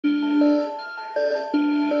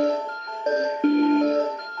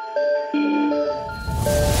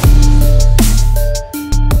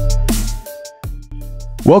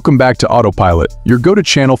Welcome back to Autopilot, your go-to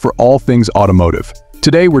channel for all things automotive.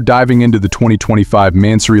 Today we're diving into the 2025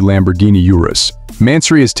 Mansory Lamborghini Urus.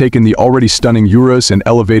 Mansory has taken the already stunning Urus and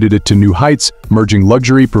elevated it to new heights, merging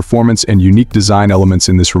luxury, performance, and unique design elements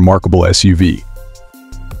in this remarkable SUV.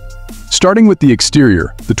 Starting with the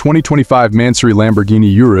exterior, the 2025 Mansory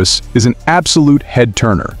Lamborghini Urus is an absolute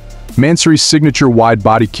head-turner. Mansory's signature wide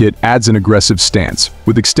body kit adds an aggressive stance,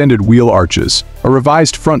 with extended wheel arches, a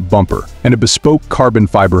revised front bumper, and a bespoke carbon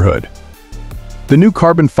fiber hood. The new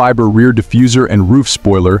carbon fiber rear diffuser and roof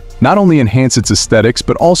spoiler not only enhance its aesthetics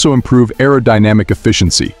but also improve aerodynamic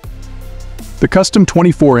efficiency. The custom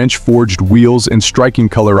 24-inch forged wheels and striking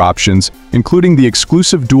color options, including the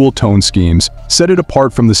exclusive dual-tone schemes, set it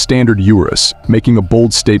apart from the standard Urus, making a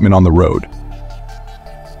bold statement on the road.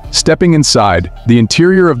 Stepping inside, the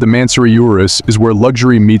interior of the Mansory Urus is where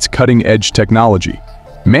luxury meets cutting-edge technology.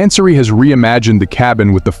 Mansory has reimagined the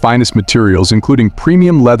cabin with the finest materials including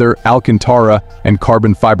premium leather, Alcantara, and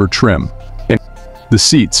carbon fiber trim. The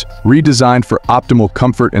seats, redesigned for optimal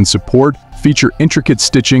comfort and support, feature intricate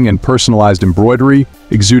stitching and personalized embroidery,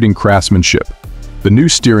 exuding craftsmanship. The new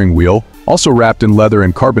steering wheel, also wrapped in leather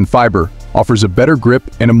and carbon fiber, offers a better grip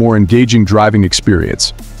and a more engaging driving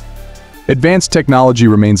experience. Advanced technology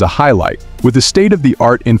remains a highlight, with a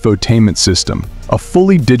state-of-the-art infotainment system, a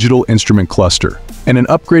fully digital instrument cluster, and an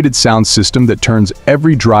upgraded sound system that turns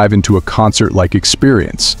every drive into a concert-like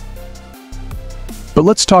experience. But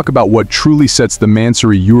let's talk about what truly sets the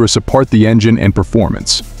Mansory Urus apart: the engine and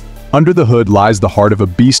performance. Under the hood lies the heart of a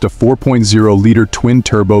beast, a 4.0-liter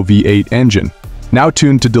twin-turbo V8 engine, now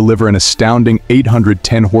tuned to deliver an astounding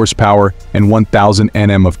 810 horsepower and 1,000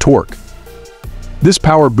 Nm of torque. This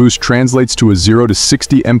power boost translates to a 0 to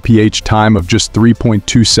 60 mph time of just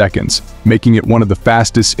 3.2 seconds, making it one of the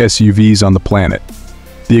fastest SUVs on the planet.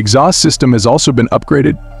 The exhaust system has also been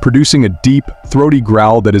upgraded, producing a deep, throaty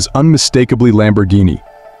growl that is unmistakably Lamborghini.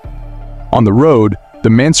 On the road, the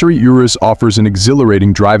Mansory Urus offers an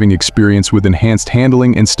exhilarating driving experience with enhanced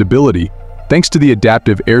handling and stability, thanks to the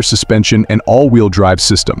adaptive air suspension and all-wheel drive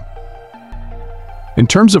system. In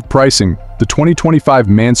terms of pricing, the 2025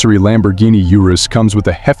 Mansory Lamborghini Urus comes with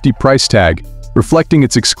a hefty price tag, reflecting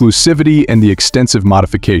its exclusivity and the extensive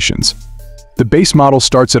modifications. The base model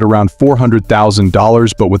starts at around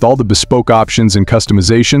 $400,000, but with all the bespoke options and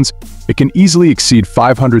customizations, it can easily exceed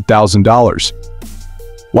 $500,000.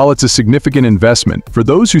 While it's a significant investment, for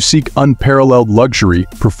those who seek unparalleled luxury,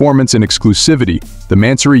 performance, and exclusivity, the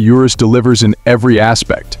Mansory Urus delivers in every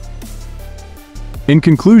aspect. In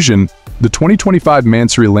conclusion, the 2025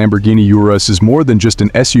 Mansory Lamborghini Urus is more than just an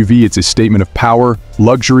SUV. It's a statement of power,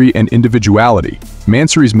 luxury, and individuality.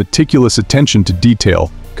 Mansory's meticulous attention to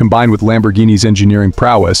detail, combined with Lamborghini's engineering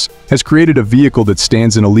prowess, has created a vehicle that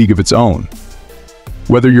stands in a league of its own.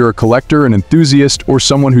 Whether you're a collector, an enthusiast, or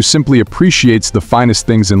someone who simply appreciates the finest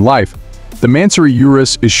things in life, the Mansory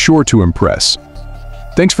Urus is sure to impress.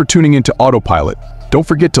 Thanks for tuning into Autopilot. Don't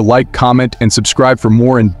forget to like, comment, and subscribe for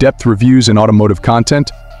more in-depth reviews and automotive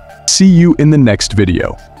content. See you in the next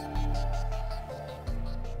video.